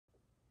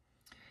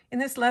In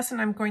this lesson,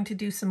 I'm going to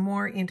do some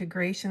more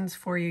integrations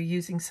for you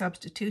using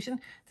substitution.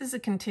 This is a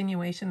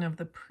continuation of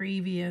the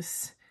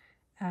previous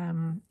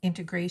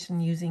integration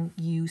using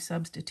U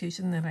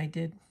substitution that I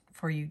did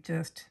for you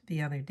just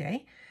the other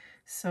day.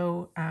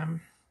 So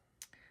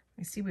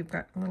I see we've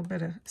got a little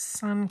bit of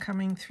sun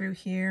coming through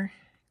here,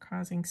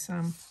 causing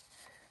some,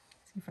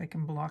 see if I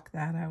can block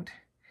that out.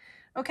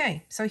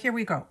 Okay, so here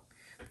we go.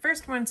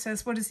 First one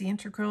says, what is the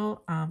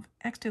integral of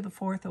x to the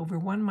fourth over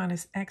 1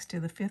 minus x to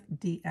the fifth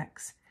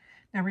dx?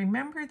 Now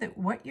remember that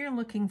what you're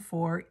looking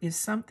for is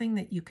something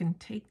that you can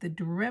take the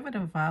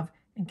derivative of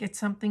and get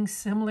something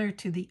similar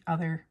to the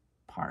other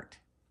part.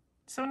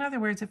 So in other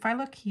words, if I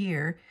look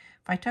here,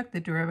 if I took the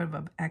derivative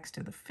of x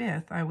to the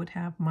fifth, I would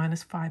have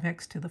minus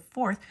 5x to the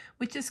fourth,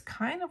 which is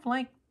kind of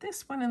like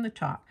this one in the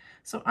top.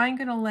 So I'm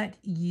going to let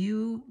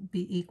u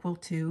be equal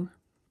to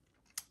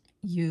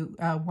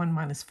 1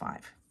 minus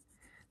 5.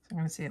 So I'm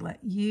going to say let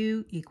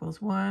u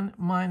equals 1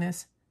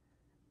 minus,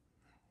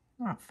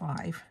 not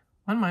 5,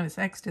 1 minus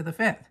x to the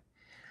fifth.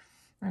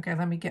 Okay,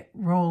 let me get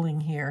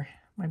rolling here.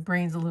 My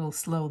brain's a little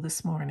slow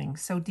this morning.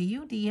 So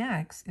du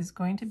dx is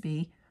going to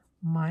be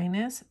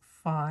minus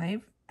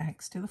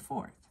 5x to the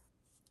fourth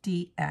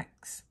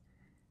dx.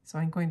 So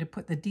I'm going to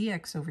put the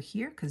dx over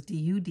here because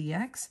du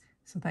dx,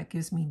 so that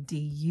gives me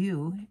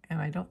du,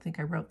 and I don't think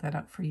I wrote that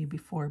up for you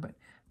before, but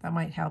that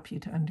might help you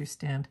to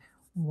understand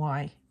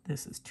why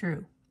this is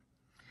true.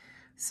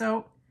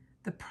 So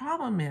the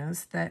problem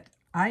is that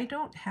I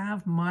don't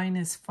have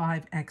minus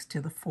 5x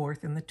to the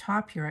fourth in the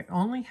top here. I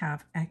only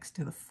have x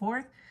to the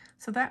fourth,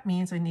 so that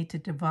means I need to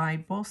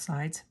divide both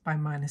sides by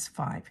minus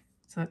 5.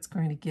 So that's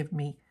going to give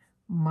me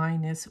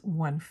minus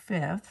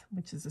 1/5,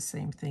 which is the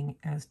same thing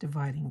as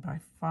dividing by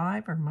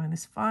 5, or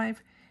minus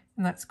 5,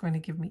 and that's going to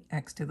give me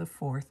x to the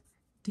fourth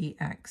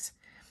dx.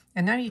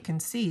 And now you can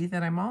see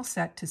that I'm all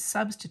set to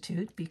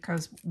substitute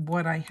because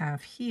what I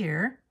have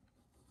here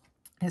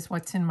is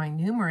what's in my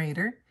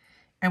numerator,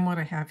 and what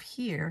I have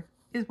here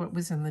is what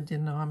was in the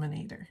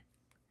denominator.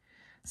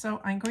 So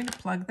I'm going to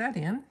plug that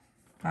in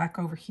back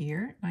over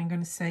here. I'm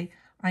going to say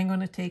I'm going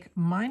to take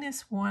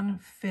minus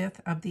 1/5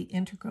 of the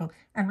integral.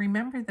 And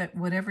remember that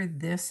whatever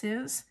this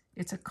is,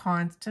 it's a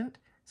constant.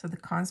 So the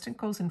constant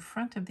goes in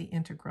front of the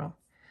integral.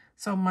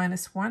 So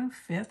minus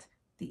 1/5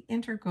 the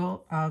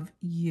integral of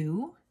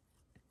u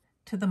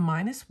to the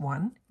minus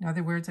 1. In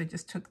other words, I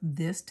just took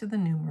this to the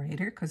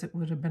numerator because it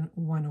would have been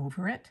 1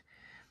 over it.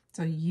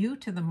 So u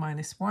to the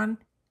minus 1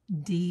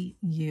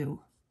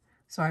 du.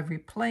 So I've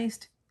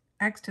replaced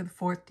x to the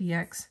fourth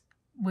dx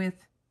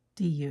with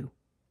du.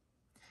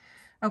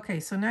 Okay,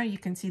 so now you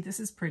can see this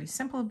is pretty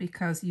simple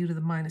because u to the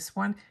minus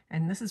 1,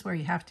 and this is where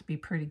you have to be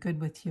pretty good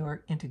with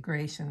your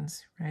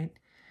integrations, right?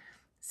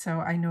 So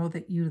I know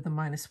that u to the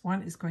minus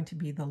 1 is going to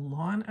be the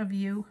ln of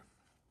u.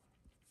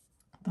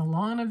 The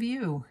ln of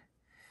u.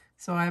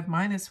 So I have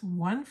minus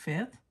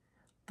 1/5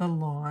 the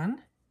ln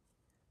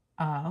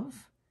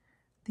of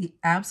the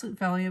absolute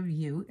value of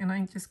u, and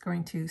I'm just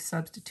going to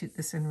substitute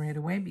this in right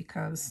away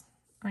because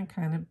I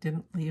kind of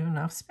didn't leave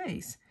enough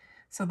space.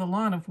 So the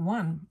ln of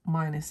 1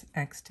 minus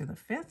x to the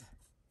fifth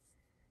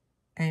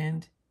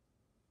and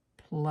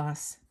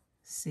plus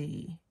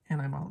c,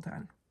 and I'm all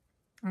done.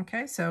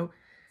 Okay, so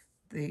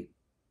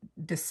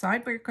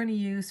decide what you're going to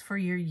use for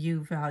your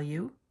u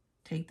value,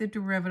 take the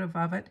derivative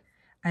of it,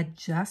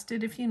 adjust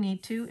it if you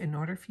need to in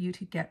order for you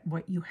to get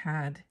what you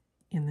had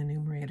in the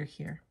numerator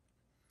here.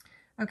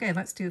 Okay,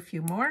 let's do a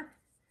few more.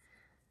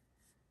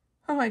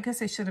 Oh, I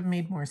guess I should have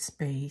made more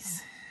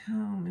space.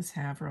 Oh, Ms.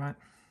 Havrot.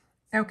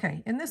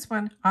 Okay, in this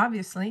one,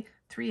 obviously,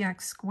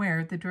 3x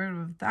squared, the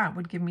derivative of that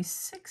would give me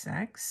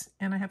 6x,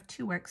 and I have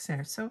 2x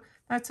there. So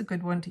that's a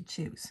good one to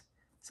choose.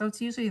 So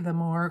it's usually the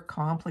more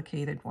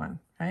complicated one,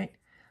 right?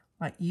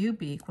 Let u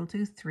be equal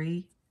to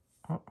 3.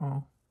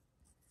 Uh-oh.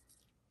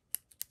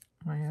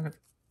 I had a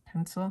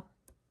pencil.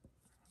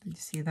 Did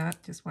you see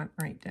that? Just went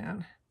right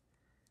down.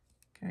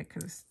 Okay,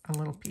 because a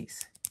little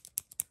piece.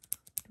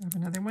 Do I have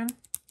another one?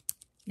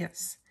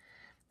 Yes.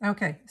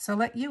 Okay, so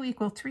let u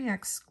equal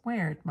 3x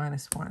squared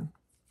minus 1.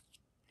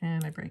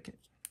 And I break it.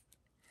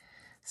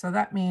 So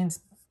that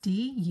means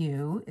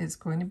du is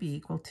going to be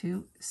equal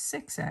to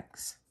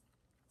 6x.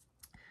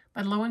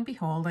 But lo and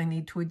behold, I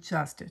need to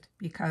adjust it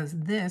because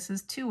this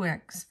is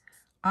 2x.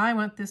 I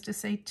want this to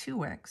say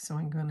 2x, so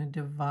I'm going to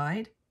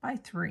divide by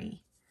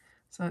 3.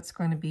 So it's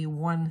going to be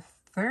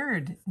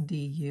 1/3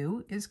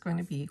 du is going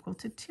to be equal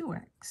to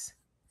 2x.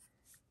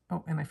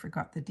 Oh, and I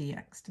forgot the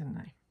dx, didn't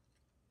I?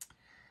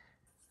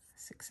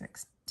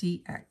 6x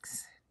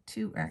dx,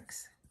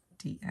 2x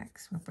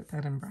dx. We'll put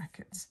that in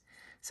brackets.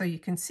 So you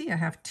can see I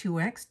have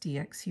 2x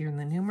dx here in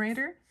the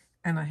numerator,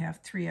 and I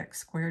have 3x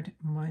squared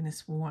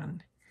minus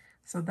 1.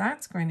 So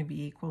that's going to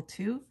be equal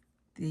to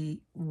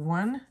the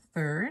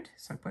 1/3.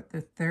 So I put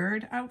the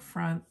third out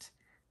front,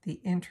 the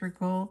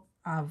integral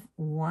of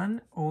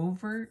 1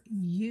 over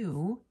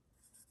u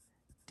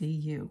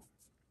du.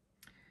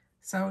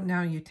 So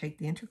now you take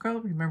the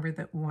integral. Remember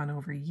that 1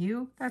 over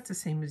u, that's the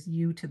same as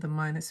u to the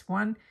minus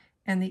 1.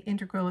 And the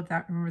integral of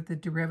that, remember the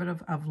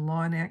derivative of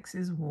ln x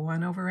is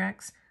 1 over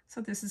x. So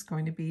this is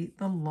going to be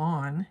the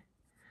ln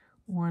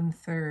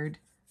 1/3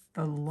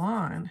 the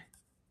ln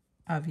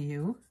of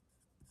u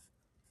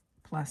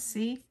plus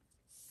c.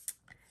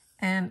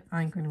 And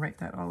I'm going to write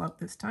that all out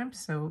this time.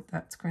 So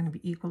that's going to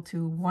be equal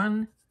to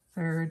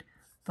 1/3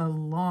 the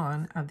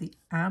ln of the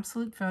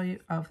absolute value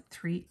of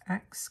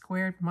 3x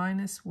squared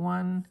minus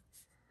 1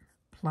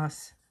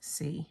 plus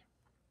c.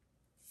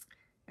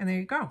 And there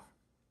you go.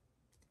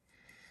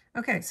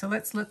 Okay, so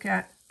let's look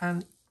at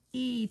an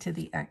e to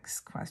the x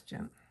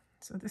question.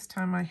 So this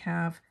time I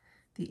have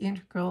the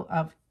integral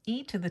of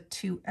e to the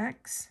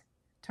 2x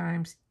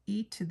times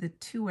e to the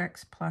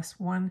 2x plus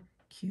 1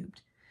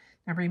 cubed.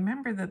 Now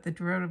remember that the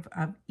derivative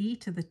of e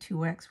to the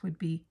 2x would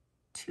be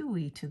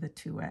 2e to the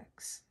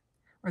 2x,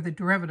 or the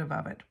derivative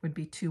of it would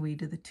be 2e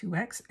to the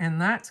 2x, and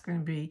that's going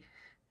to be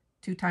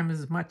 2 times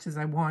as much as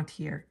I want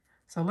here.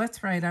 So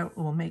let's write out,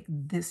 we'll make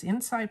this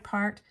inside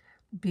part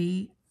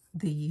be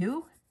the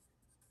u,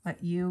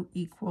 let u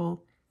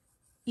equal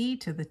e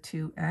to the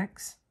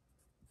 2x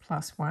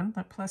plus 1.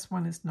 That plus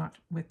 1 is not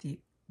with the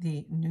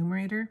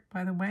numerator,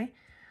 by the way.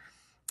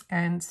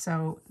 And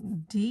so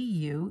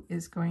du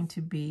is going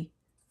to be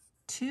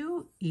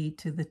 2e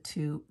to the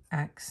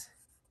 2x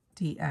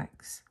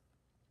dx.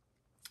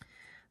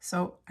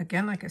 So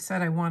again, like I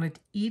said, I wanted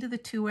e to the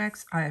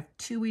 2x. I have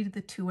 2e to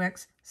the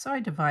 2x, so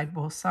I divide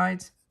both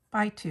sides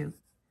by 2.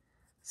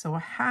 So a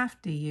half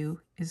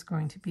du is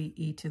going to be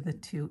e to the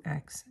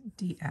 2x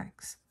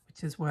dx,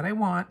 which is what I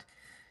want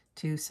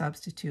to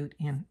substitute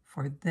in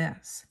for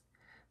this.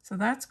 So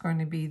that's going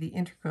to be the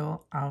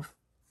integral of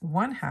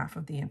 1/2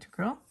 of the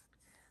integral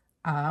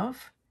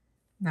of,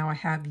 now I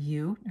have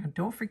u. Now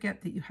don't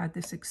forget that you had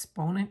this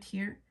exponent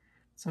here.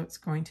 So it's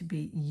going to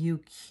be u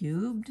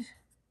cubed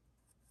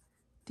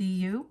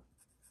du.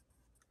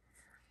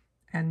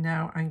 And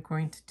now I'm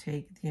going to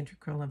take the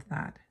integral of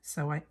that.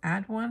 So I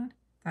add 1,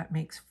 that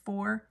makes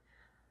 4.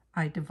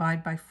 I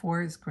divide by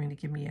 4 is going to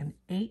give me an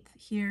 1/8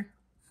 here.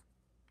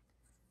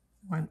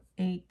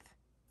 1/8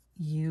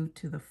 u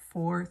to the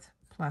 4th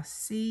plus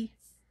c.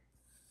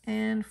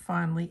 And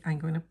finally, I'm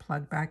going to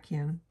plug back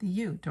in the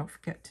u. Don't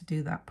forget to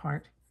do that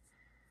part.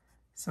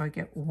 So I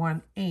get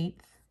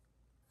 1/8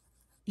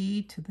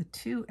 e to the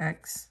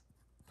 2x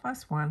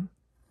plus 1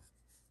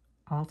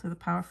 all to the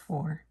power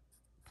 4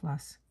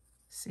 plus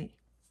c.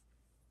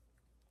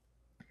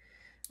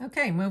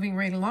 Okay, moving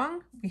right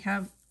along, we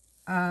have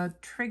a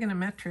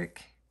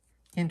trigonometric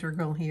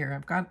integral here.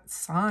 I've got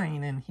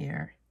sine in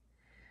here.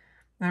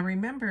 Now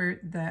remember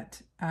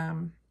that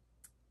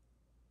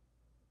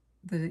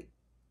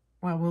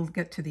well, we'll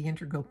get to the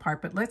integral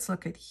part, but let's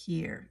look at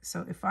here.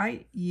 So if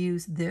I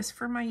use this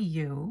for my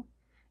u,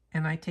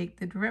 and I take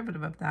the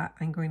derivative of that,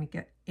 I'm going to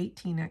get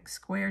 18x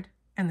squared,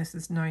 and this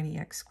is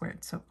 90x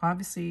squared. So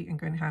obviously I'm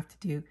going to have to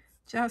do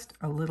just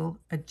a little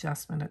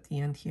adjustment at the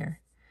end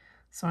here.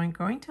 So I'm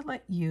going to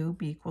let u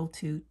be equal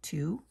to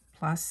 2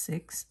 plus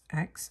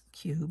 6x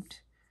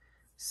cubed.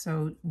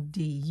 So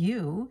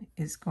du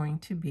is going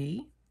to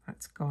be,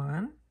 that's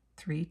gone,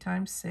 3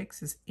 times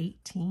 6 is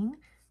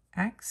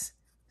 18x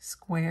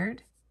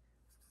squared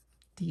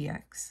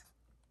dx.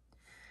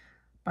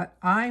 But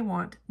I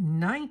want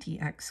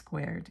 90x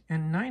squared,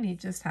 and 90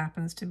 just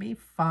happens to be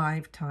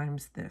 5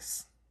 times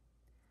this.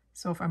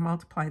 So if I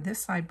multiply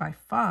this side by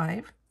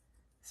 5,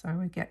 so I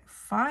would get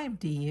 5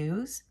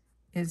 du's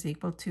is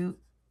equal to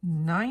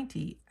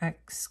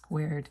 90x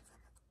squared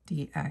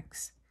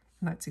dx.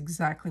 And that's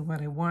exactly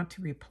what I want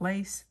to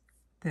replace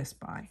this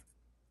by.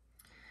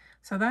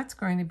 So that's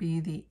going to be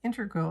the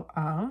integral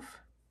of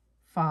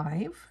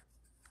 5,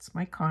 it's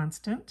my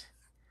constant,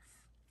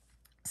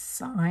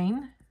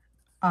 sine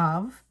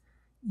of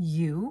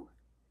u,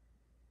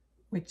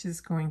 which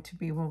is going to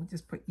be, we'll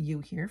just put u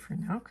here for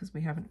now because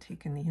we haven't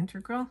taken the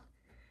integral,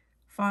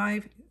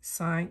 5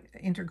 sine,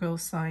 integral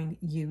sine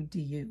u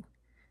du.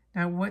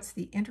 Now what's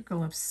the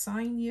integral of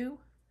sine u?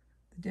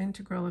 The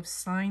integral of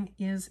sine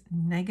is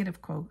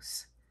negative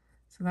cos.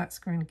 So that's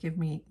going to give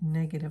me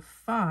negative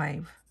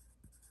 5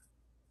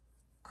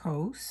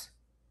 cos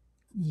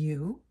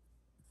u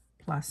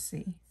plus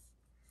c.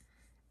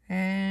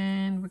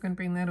 And we're going to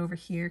bring that over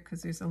here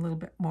because there's a little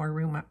bit more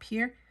room up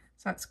here.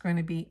 So that's going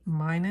to be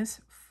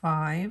minus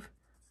 5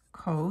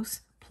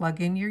 cos, plug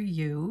in your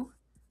u,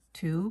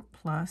 2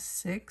 plus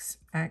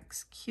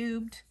 6x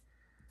cubed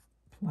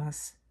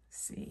plus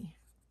c.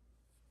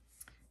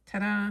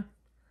 Ta-da!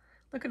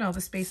 Look at all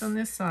the space on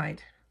this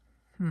side.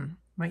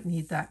 Might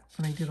need that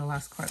when I do the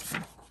last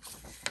question.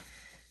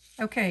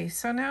 Okay,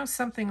 so now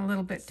something a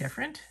little bit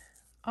different.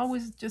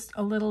 Always just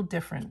a little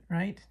different,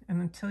 right?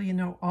 And until you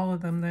know all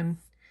of them, then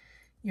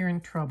you're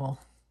in trouble.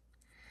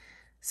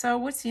 So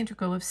what's the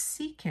integral of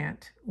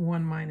secant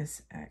 1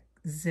 minus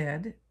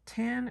z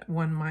tan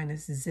 1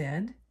 minus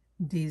z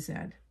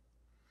dz?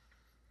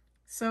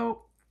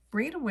 So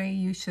right away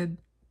you should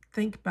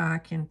think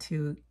back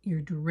into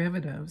your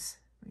derivatives,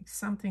 like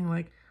something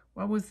like,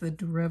 what was the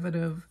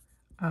derivative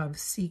of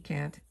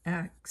secant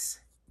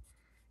x?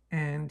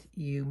 And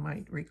you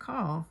might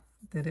recall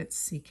that it's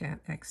secant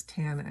x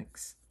tan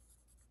x.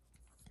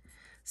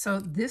 So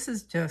this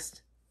is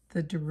just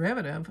the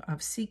derivative of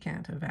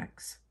secant of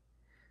x.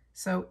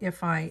 So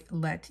if I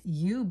let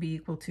u be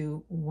equal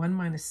to 1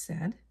 minus z,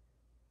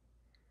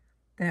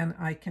 then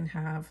I can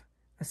have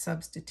a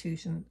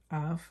substitution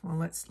of, well,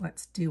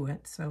 let's do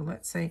it. So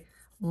let's say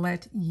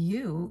let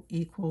u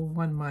equal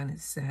 1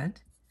 minus z,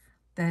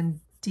 then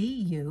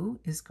du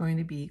is going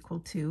to be equal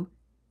to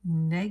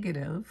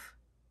negative,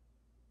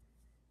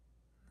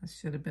 this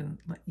should have been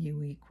let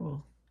u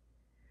equal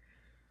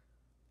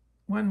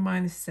 1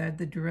 minus z,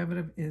 the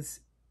derivative is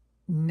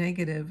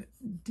negative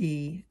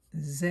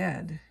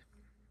dz,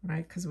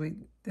 right? Because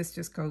this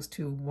just goes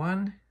to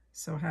 1,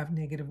 so have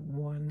negative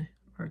 1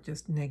 or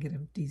just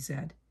negative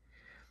dz.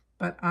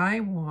 But I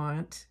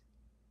want,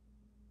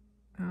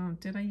 oh,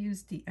 did I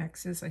use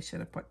dx's? I should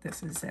have put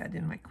this as z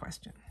in my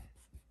question.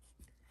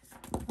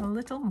 A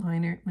little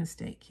minor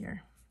mistake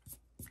here,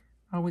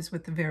 always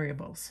with the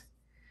variables.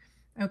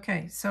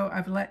 Okay, so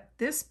I've let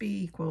this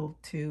be equal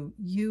to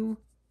u,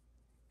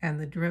 and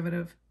the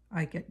derivative,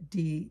 I get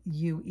du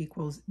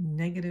equals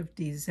negative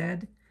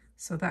dz.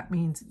 So that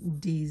means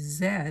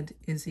dz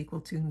is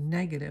equal to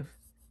negative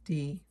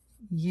du.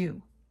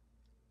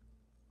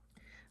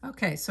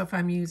 Okay, so if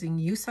I'm using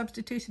u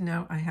substitution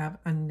now, I have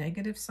a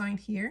negative sign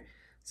here.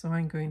 So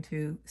I'm going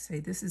to say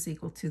this is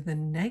equal to the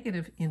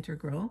negative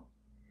integral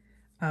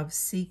of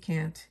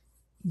secant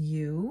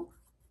u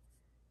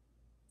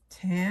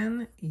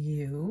tan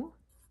u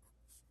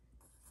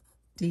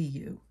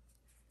du.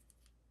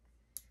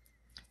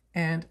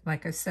 And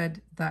like I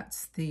said,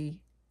 that's the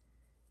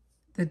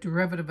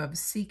derivative of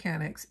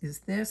secant x is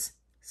this.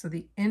 So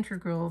the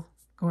integral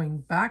going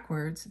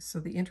backwards, so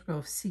the integral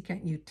of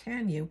secant u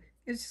tan u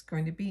is just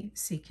going to be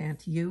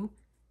secant u.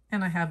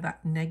 And I have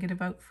that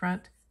negative out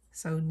front,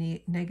 so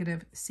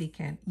negative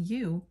secant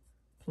u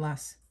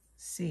plus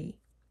c.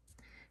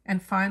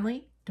 And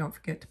finally, don't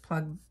forget to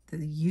plug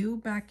the u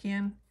back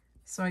in,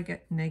 so I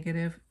get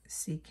negative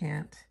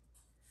secant.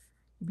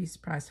 You'd be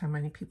surprised how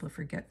many people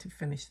forget to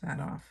finish that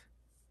off.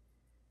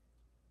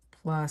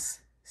 Plus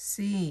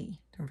c.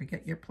 Don't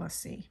forget your plus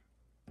c.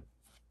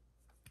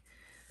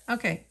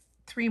 Okay,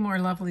 3 more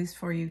lovelies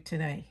for you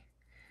today.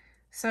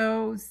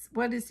 So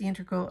what is the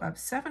integral of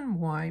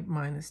 7y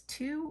minus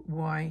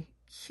 2y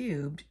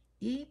cubed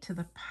e to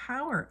the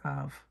power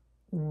of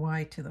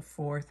y to the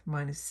 4th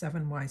minus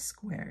 7y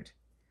squared?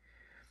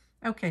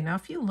 Okay, now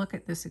if you look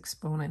at this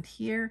exponent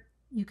here,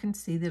 you can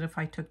see that if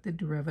I took the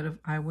derivative,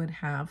 I would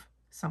have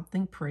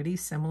something pretty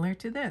similar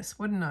to this,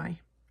 wouldn't I?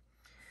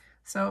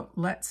 So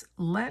let's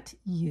let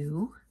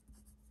u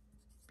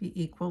be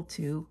equal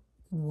to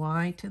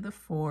y to the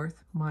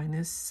 4th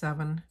minus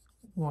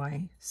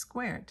 7y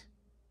squared.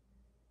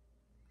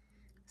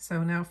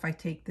 So now if I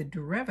take the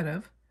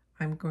derivative,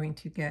 I'm going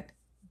to get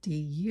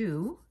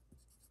du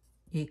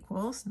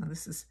equals, now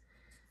this is,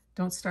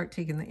 don't start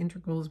taking the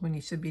integrals when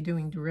you should be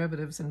doing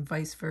derivatives and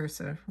vice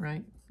versa,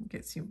 right? It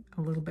gets you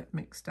a little bit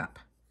mixed up.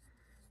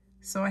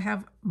 So I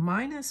have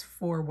minus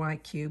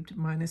 4y cubed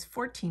minus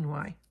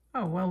 14y.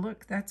 Oh, well,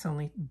 look, that's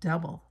only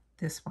double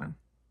this one.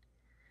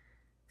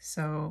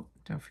 So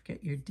don't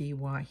forget your dy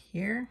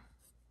here.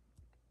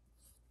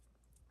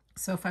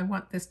 So if I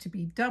want this to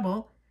be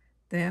double,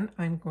 then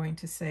I'm going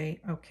to say,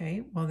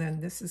 okay, well then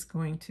this is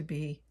going to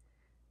be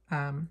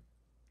a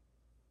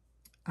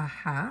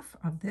half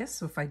of this.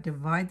 So if I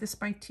divide this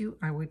by 2,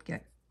 I would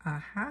get a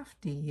half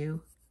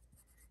du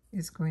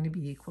is going to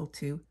be equal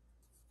to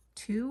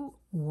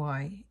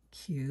 2y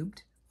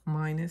cubed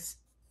minus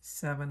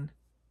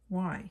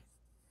 7y.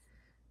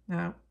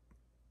 Now,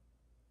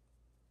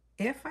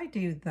 if I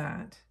do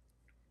that,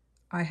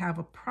 I have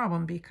a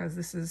problem because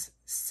this is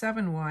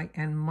 7y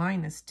and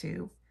minus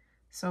 2.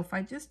 So if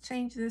I just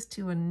change this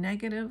to a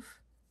negative,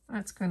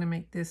 that's going to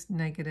make this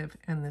negative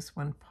and this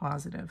one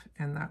positive,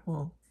 and that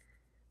will,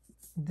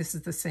 this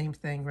is the same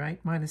thing, right?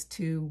 Minus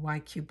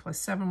 2y cubed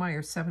plus 7y,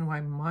 or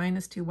 7y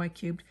minus 2y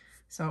cubed.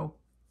 So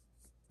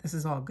this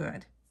is all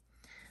good.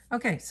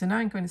 Okay, so now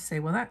I'm going to say,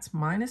 well, that's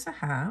minus a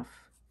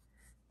half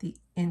the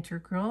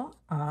integral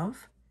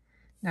of,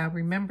 now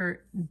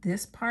remember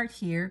this part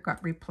here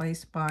got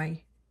replaced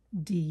by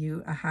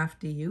du, a half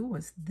du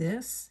was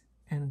this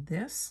and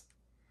this.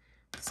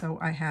 So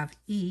I have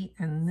e,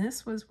 and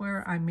this was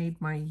where I made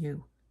my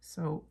u.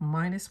 So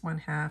minus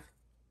 1/2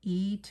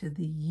 e to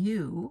the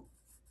u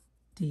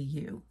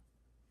du.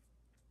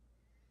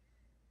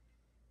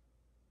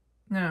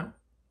 Now,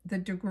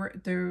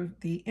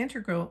 the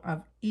integral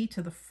of e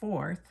to the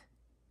 4th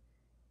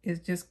is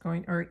just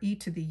going, or e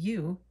to the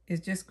u is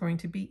just going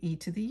to be e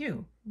to the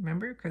u.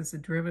 Remember, because the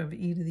derivative of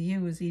e to the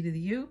u is e to the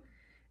u.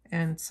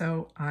 And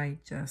so I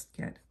just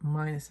get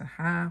minus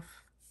 1/2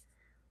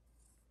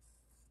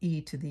 e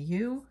to the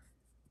u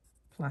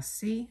plus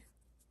c.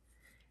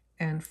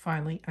 And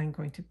finally, I'm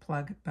going to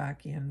plug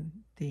back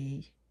in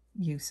the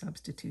u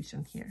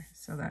substitution here.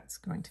 So that's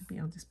going to be,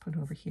 I'll just put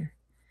over here,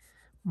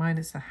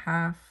 minus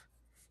 1/2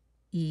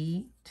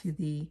 e to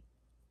the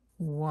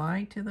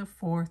y to the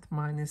 4th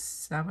minus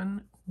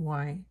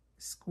 7y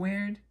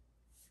squared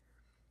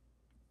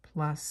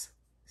plus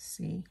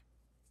c.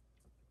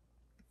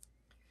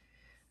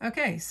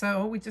 Okay,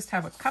 so we just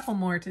have a couple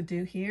more to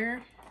do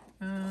here.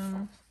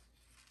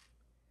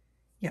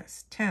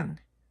 Yes, 10.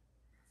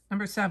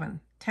 Number 7,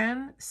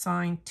 10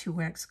 sine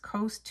 2x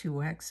cos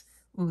 2x.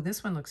 Ooh,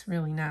 this one looks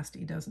really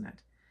nasty, doesn't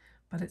it?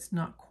 But it's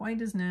not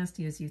quite as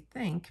nasty as you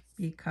think,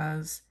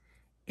 because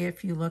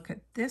if you look at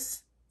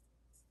this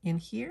in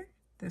here,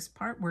 this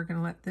part, we're going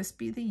to let this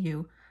be the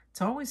u.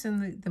 It's always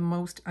in the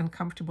most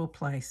uncomfortable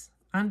place,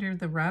 under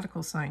the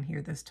radical sign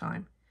here this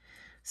time.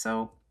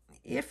 So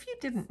if you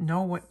didn't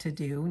know what to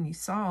do and you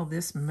saw all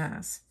this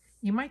mess,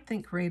 you might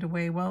think right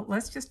away, well,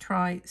 let's just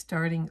try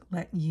starting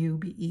let u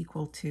be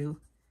equal to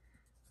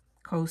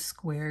cos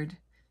squared.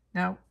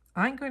 Now,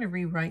 I'm going to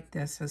rewrite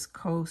this as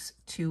cos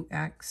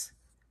 2x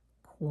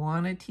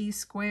quantity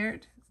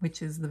squared,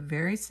 which is the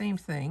very same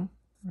thing,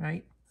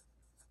 right?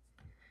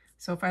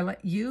 So if I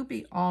let u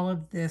be all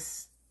of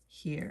this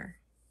here.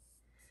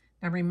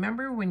 Now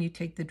remember, when you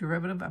take the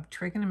derivative of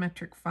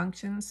trigonometric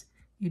functions,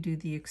 you do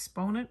the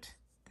exponent,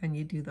 then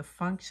you do the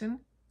function,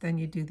 then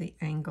you do the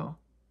angle.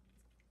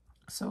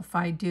 So if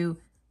I do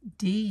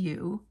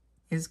du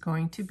is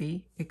going to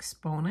be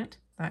exponent,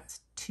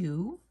 that's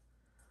 2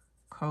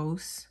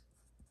 cos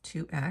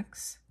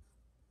 2x,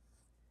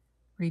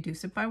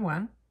 reduce it by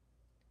 1.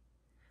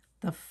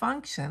 The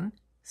function,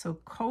 so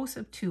cos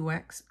of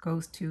 2x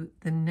goes to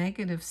the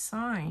negative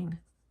sine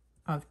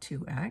of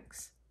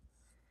 2x,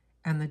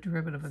 and the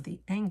derivative of the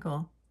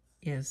angle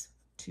is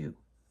 2.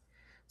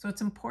 So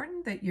it's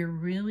important that you're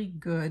really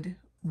good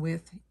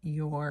with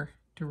your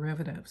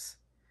derivatives.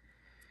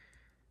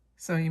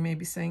 So you may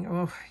be saying,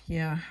 oh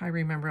yeah, I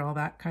remember all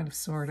that kind of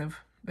sort of,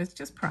 but it's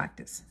just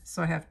practice.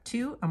 So I have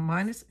 2, a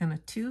minus, and a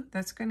 2.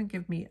 That's going to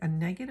give me a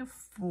negative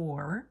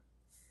 4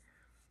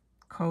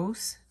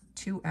 cos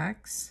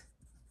 2x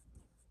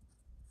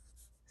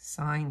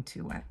sine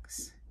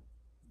 2x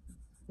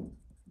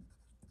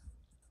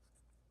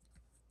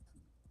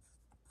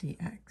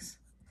dx.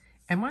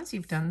 And once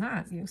you've done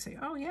that, you say,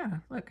 oh yeah,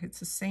 look, it's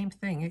the same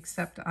thing,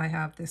 except I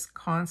have this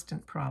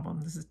constant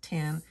problem. This is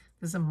 10,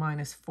 this is a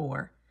minus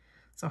 4.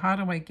 So how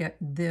do I get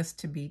this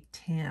to be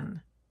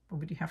 10? What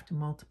would you have to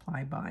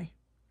multiply by?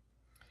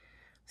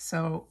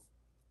 So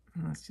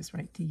let's just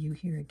write du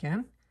here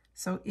again.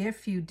 So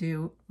if you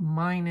do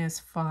minus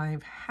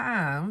 5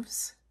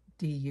 halves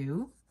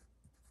du,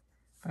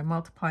 if I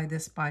multiply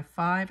this by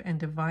 5 and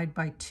divide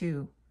by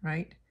 2,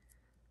 right?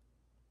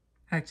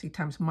 Actually,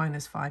 times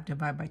minus 5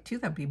 divided by 2,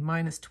 that would be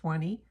minus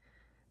 20.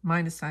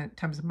 Minus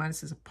times the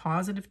minus is a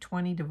positive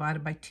 20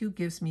 divided by 2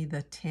 gives me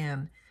the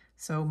 10.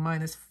 So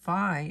minus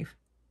 5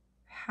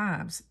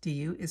 halves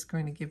du is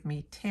going to give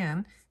me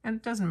 10. And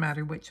it doesn't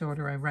matter which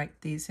order I write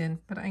these in,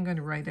 but I'm going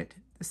to write it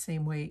the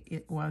same way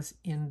it was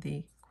in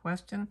the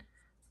question.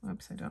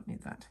 Whoops, I don't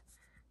need that.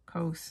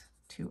 Cos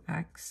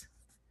 2x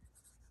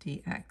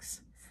dx.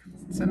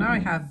 So now I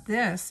have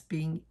this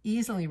being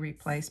easily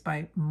replaced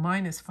by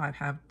minus 5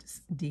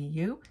 halves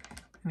du.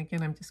 And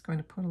again, I'm just going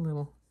to put a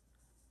little,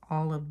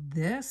 all of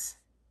this,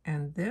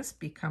 and this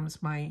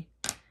becomes my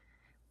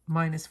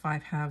minus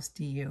 5 halves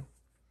du.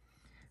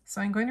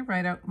 So I'm going to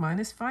write out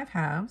minus 5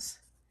 halves,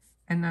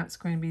 and that's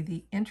going to be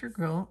the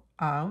integral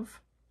of,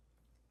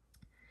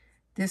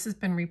 this has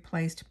been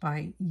replaced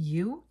by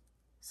u.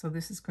 So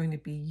this is going to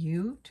be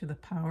u to the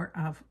power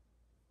of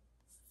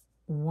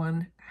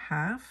 1/2.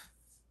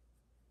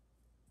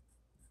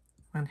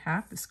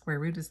 1/2, the square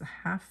root is the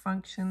half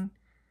function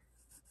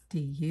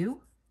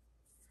du.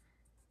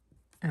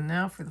 And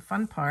now for the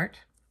fun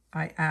part,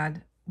 I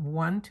add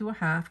 1 to a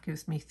half,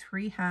 gives me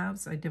 3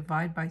 halves. I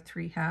divide by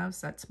 3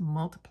 halves, that's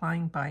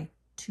multiplying by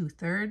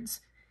 2/3.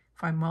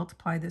 If I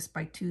multiply this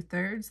by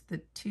 2/3, the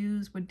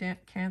 2's would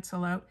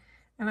cancel out,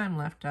 and I'm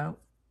left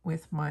out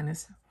with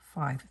minus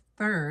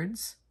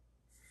 5/3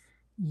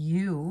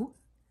 u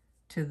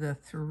to the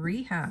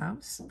 3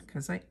 halves,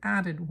 because I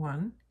added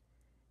 1,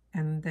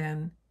 and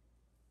then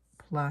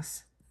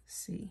plus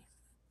c.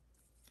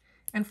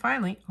 And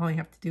finally, all you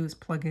have to do is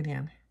plug it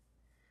in.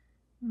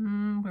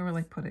 Where will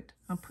I put it?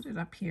 I'll put it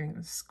up here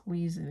and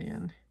squeeze it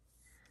in.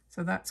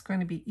 So that's going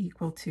to be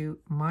equal to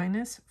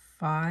minus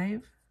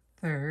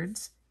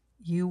 5/3.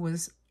 U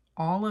was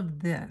all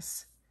of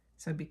this.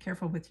 So be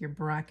careful with your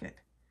bracket.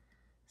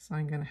 So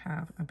I'm going to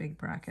have a big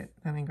bracket.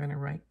 Then I'm going to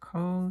write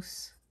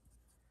cos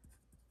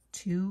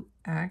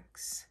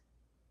 2x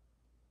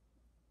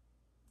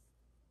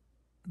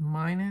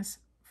minus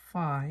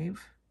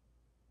 5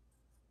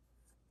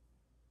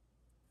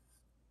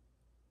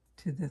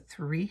 to the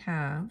 3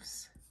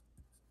 halves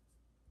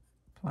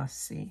plus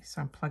c.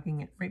 So I'm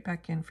plugging it right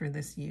back in for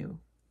this u.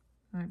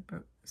 I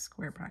put a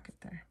square bracket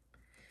there.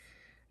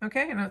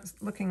 Okay, and it's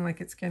looking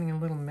like it's getting a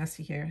little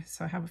messy here,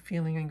 so I have a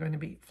feeling I'm going to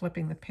be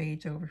flipping the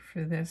page over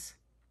for this.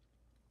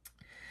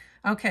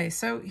 Okay,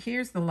 so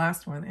here's the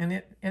last one, and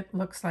it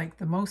looks like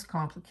the most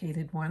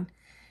complicated one.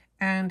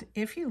 And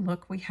if you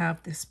look, we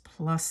have this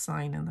plus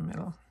sign in the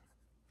middle.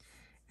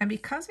 And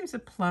because there's a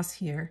plus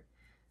here,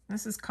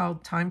 this is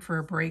called time for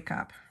a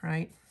breakup,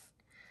 right?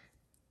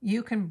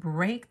 You can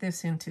break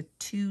this into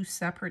 2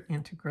 separate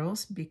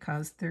integrals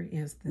because there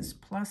is this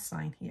plus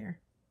sign here.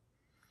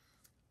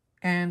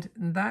 And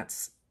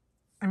that's,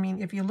 I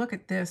mean, if you look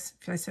at this,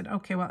 if I said,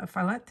 okay, well, if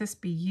I let this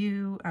be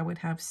u, I would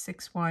have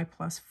 6y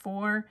plus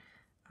 4.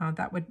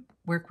 That would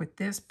work with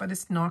this, but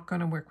it's not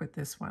going to work with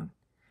this one.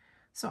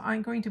 So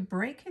I'm going to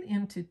break it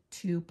into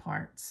two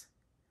parts.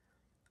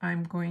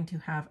 I'm going to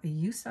have a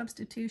u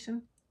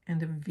substitution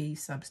and a v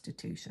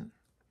substitution.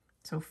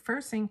 So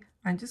first thing,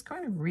 I'm just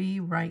going to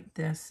rewrite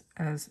this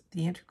as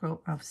the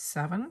integral of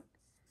 7,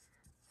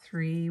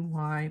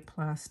 3y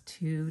plus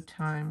 2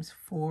 times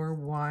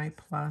 4y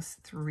plus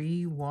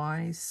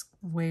 3y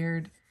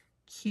squared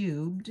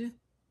cubed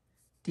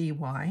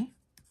dy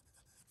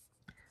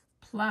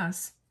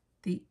plus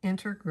the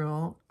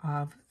integral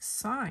of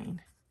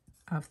sine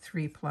of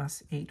 3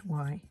 plus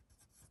 8y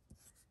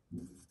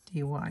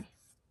dy.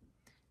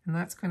 And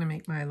that's going to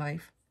make my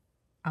life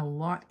a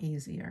lot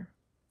easier.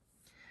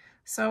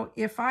 So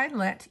if I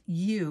let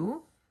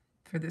u,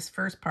 for this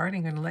first part,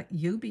 I'm going to let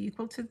u be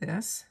equal to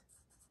this.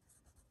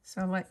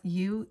 So let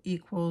u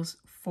equals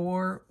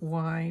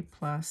 4y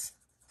plus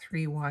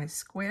 3y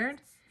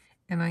squared.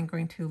 And I'm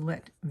going to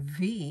let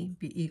v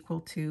be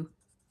equal to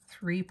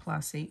 3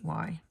 plus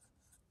 8y.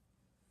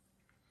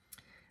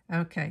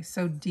 Okay,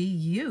 so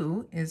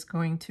du is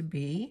going to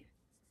be,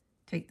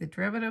 take the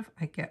derivative,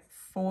 I get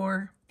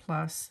 4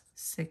 plus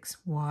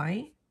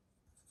 6y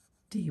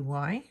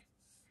dy.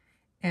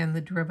 And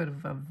the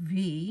derivative of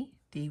v,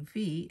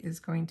 dv,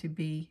 is going to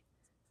be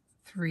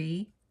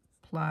 3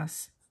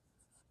 plus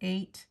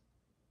 8.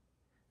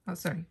 Oh,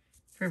 sorry,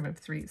 derivative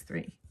of 3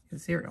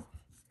 is 0.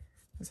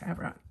 Let's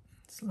Havrot.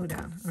 Slow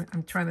down.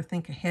 I'm trying to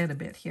think ahead a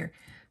bit here.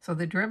 So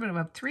the derivative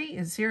of 3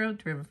 is 0.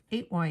 Derivative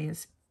of 8y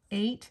is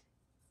 8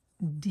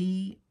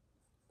 dy.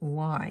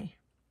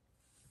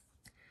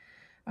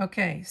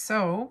 Okay,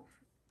 so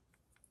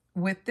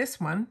with this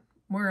one,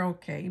 we're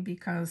okay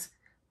because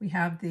we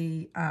have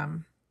the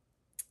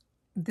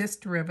this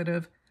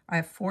derivative. I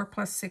have 4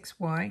 plus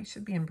 6y,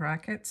 should be in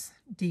brackets,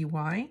 dy,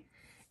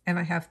 and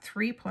I have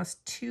 3 plus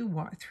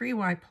 2y,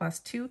 3y plus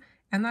 2,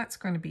 and that's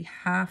going to be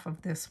half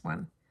of this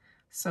one.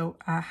 So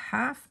a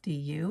half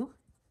du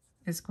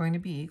is going to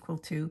be equal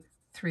to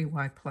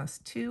 3y plus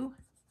 2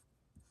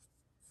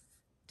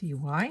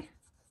 dy.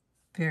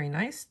 Very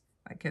nice.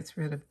 That gets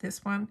rid of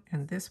this one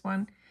and this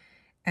one.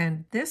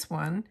 And this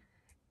one,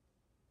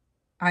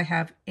 I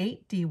have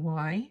 8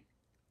 dy,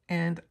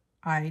 and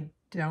I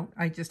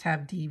just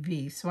have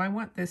dv. So I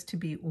want this to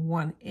be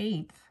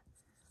 1/8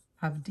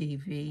 of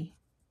dv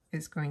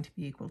is going to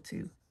be equal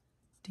to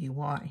dy.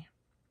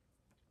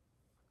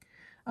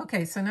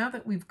 Okay, so now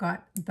that we've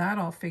got that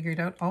all figured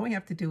out, all we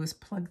have to do is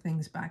plug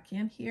things back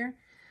in here.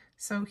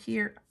 So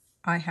here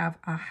I have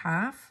a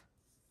half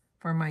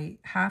for my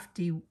half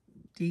du.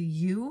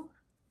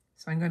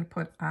 So I'm going to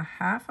put a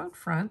half out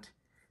front,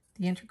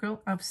 the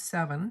integral of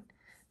 7.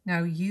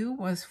 Now u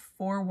was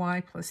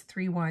 4y plus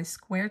 3y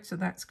squared, so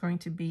that's going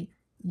to be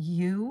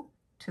u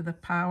to the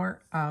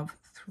power of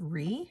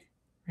 3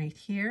 right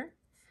here.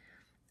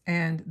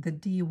 And the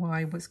dy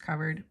was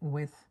covered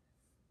with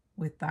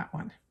that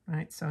one,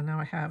 right? So now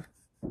I have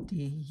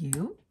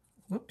du,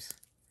 whoops,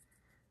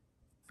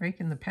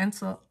 breaking the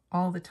pencil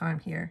all the time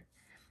here.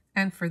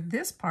 And for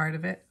this part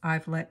of it,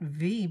 I've let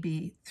v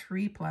be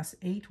 3 plus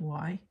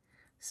 8y.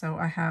 So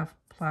I have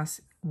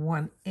plus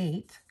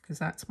 1/8, because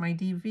that's my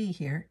dv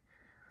here.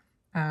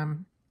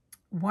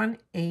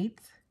 1/8,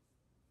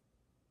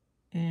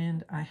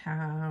 and I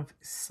have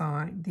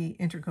sine, the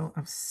integral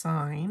of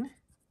sine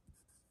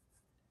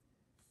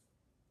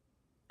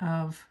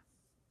of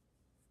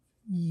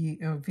v,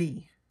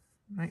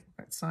 right? We've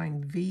got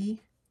sine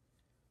v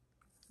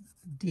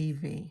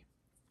dv.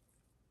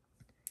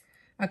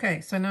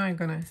 Okay, so now I'm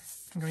going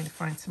to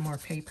find some more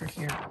paper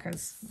here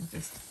because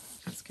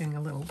it's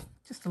getting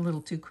just a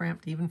little too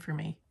cramped even for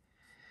me.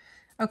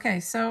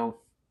 Okay,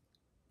 so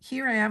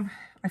here I am.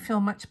 I feel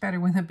much better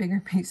with a bigger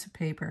piece of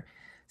paper.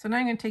 So now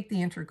I'm going to take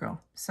the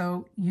integral.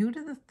 So u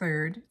to the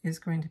third is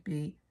going to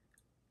be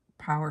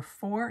power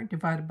 4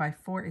 divided by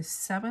 4 is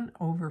 7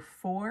 over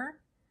 4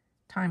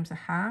 times a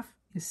half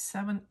is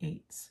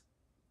 7/8.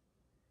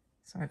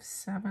 So I have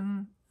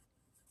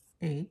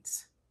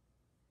 7/8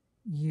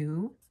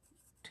 u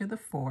to the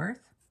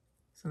 4th.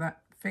 So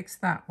that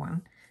fixed that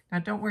one. Now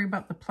don't worry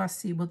about the plus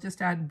c. We'll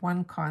just add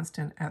one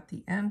constant at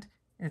the end.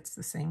 It's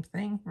the same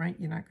thing, right?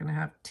 You're not going to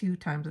have 2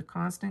 times a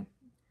constant.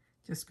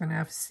 Just going to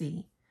have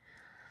c.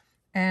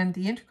 And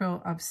the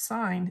integral of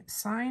sine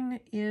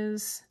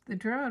is, the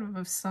derivative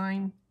of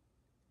sine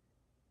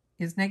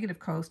is negative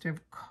cos.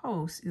 Derivative of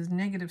cos is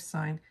negative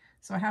sine.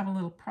 So I have a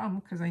little problem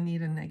because I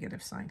need a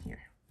negative sign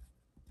here.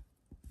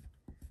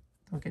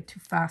 Don't get too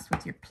fast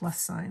with your plus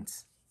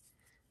signs.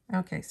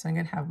 Okay, so I'm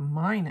going to have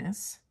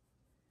minus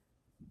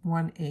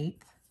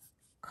 1/8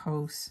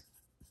 cos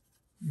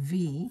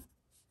v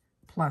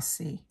plus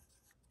c.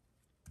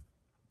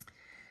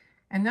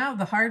 And now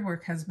the hard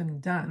work has been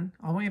done.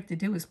 All we have to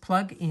do is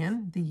plug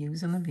in the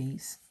u's and the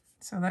v's.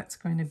 So that's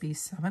going to be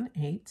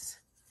 7/8.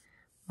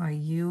 My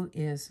u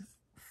is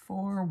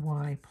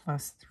 4y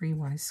plus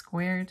 3y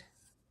squared,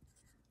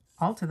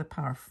 all to the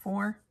power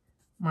 4,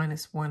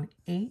 minus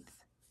 1/8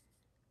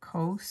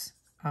 cos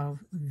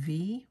of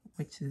v,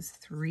 which is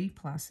 3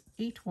 plus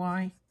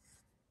 8y,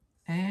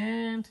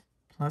 and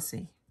plus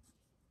e.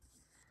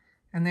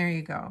 And there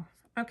you go.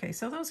 Okay,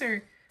 so those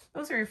are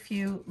a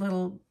few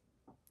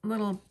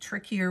little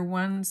trickier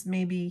ones.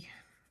 Maybe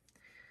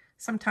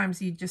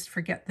sometimes you just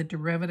forget the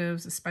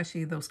derivatives,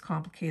 especially those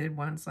complicated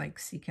ones like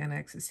secant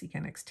x is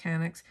secant x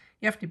tan x.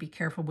 You have to be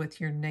careful with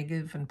your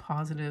negative and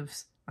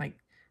positives, like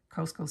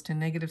cos goes to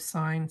negative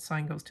sine,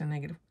 sine goes to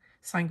negative,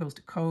 sine goes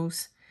to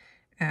cos.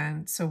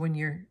 And so when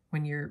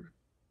you're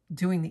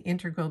doing the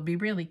integral, be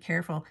really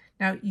careful.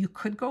 Now, you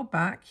could go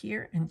back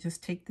here and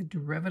just take the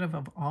derivative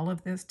of all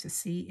of this to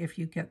see if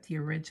you get the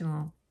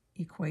original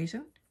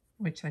equation,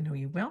 which I know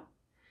you will.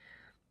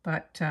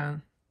 But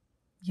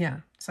yeah,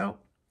 so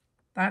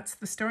that's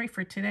the story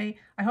for today.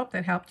 I hope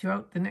that helped you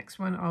out. The next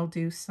one, I'll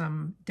do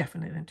some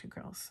definite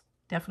integrals.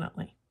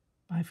 Definitely.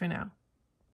 Bye for now.